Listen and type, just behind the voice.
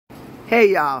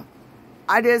Hey y'all,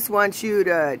 I just want you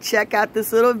to check out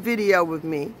this little video with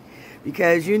me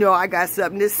because you know I got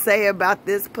something to say about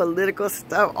this political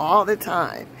stuff all the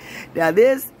time. Now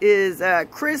this is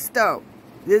Christo.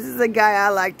 This is a guy I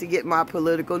like to get my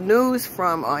political news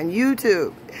from on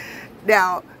YouTube.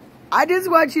 Now, I just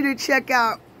want you to check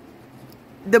out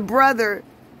the brother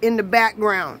in the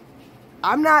background.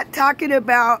 I'm not talking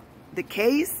about the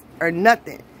case or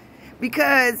nothing.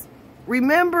 Because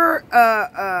remember,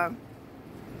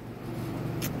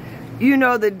 you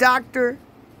know, the doctor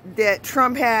that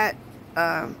Trump had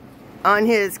on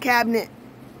his cabinet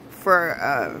for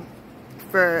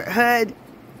HUD?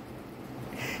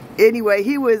 Anyway,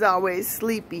 he was always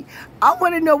sleepy. I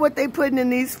want to know what they putting in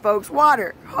these folks'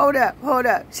 water. Hold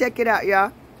up. Check it out,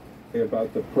 y'all.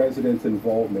 About the president's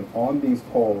involvement on these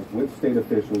calls with state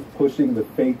officials pushing the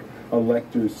fake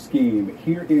electors scheme.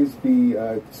 Here is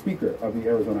the Speaker of the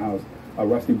Arizona House,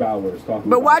 Rusty Bower, talking.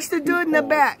 But watch the dude in the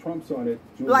back, Trump's on it,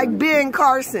 like Ben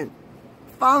Carson,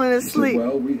 falling asleep.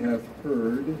 Well, we have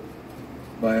heard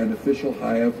by an official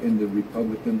high up in the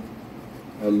Republican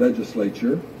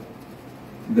legislature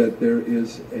that there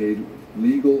is a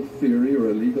legal theory or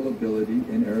a legal ability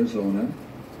in Arizona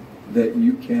that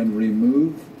you can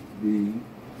remove the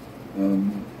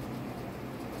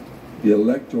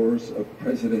electors of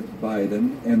President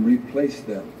Biden and replace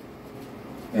them.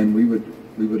 And we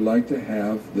would like to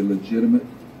have the legitimate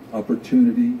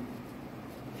opportunity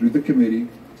through the committee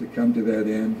to come to that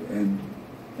end and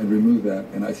remove that.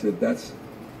 And I said, that's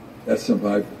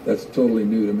something that's totally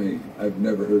new to me. I've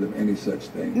never heard of any such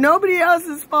thing. Nobody else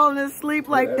is falling asleep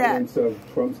like that. Evidence of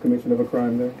Trump's commission of a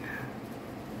crime there?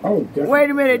 Oh, definitely. Wait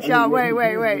a minute, y'all.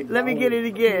 Wait. Let me get it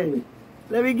again.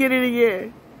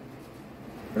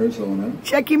 Arizona.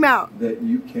 Check him out. That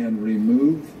you can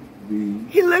remove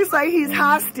He looks like he's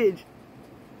hostage.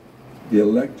 The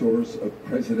electors of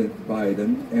President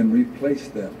Biden and replace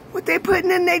them. What they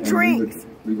putting in their drinks?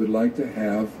 We would like to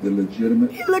have the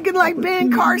legitimate. He looking like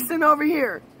Ben Carson over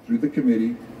here. Through the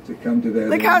committee to come to that.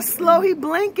 Look how slow he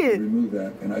blinking. Remove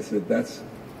that, and I said that's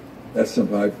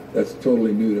something that's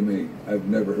totally new to me. I've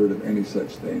never heard of any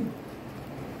such thing.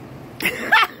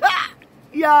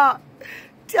 Y'all,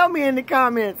 tell me in the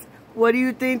comments, what do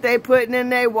you think they putting in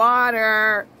their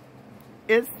water?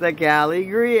 It's the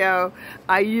CALI'Z.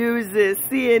 I use this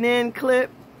CNN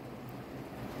clip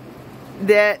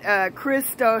that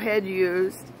Christo had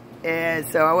used, and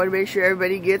so I want to make sure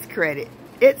everybody gets credit.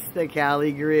 It's the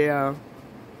CALI'Z.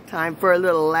 Time for a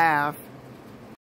little laugh.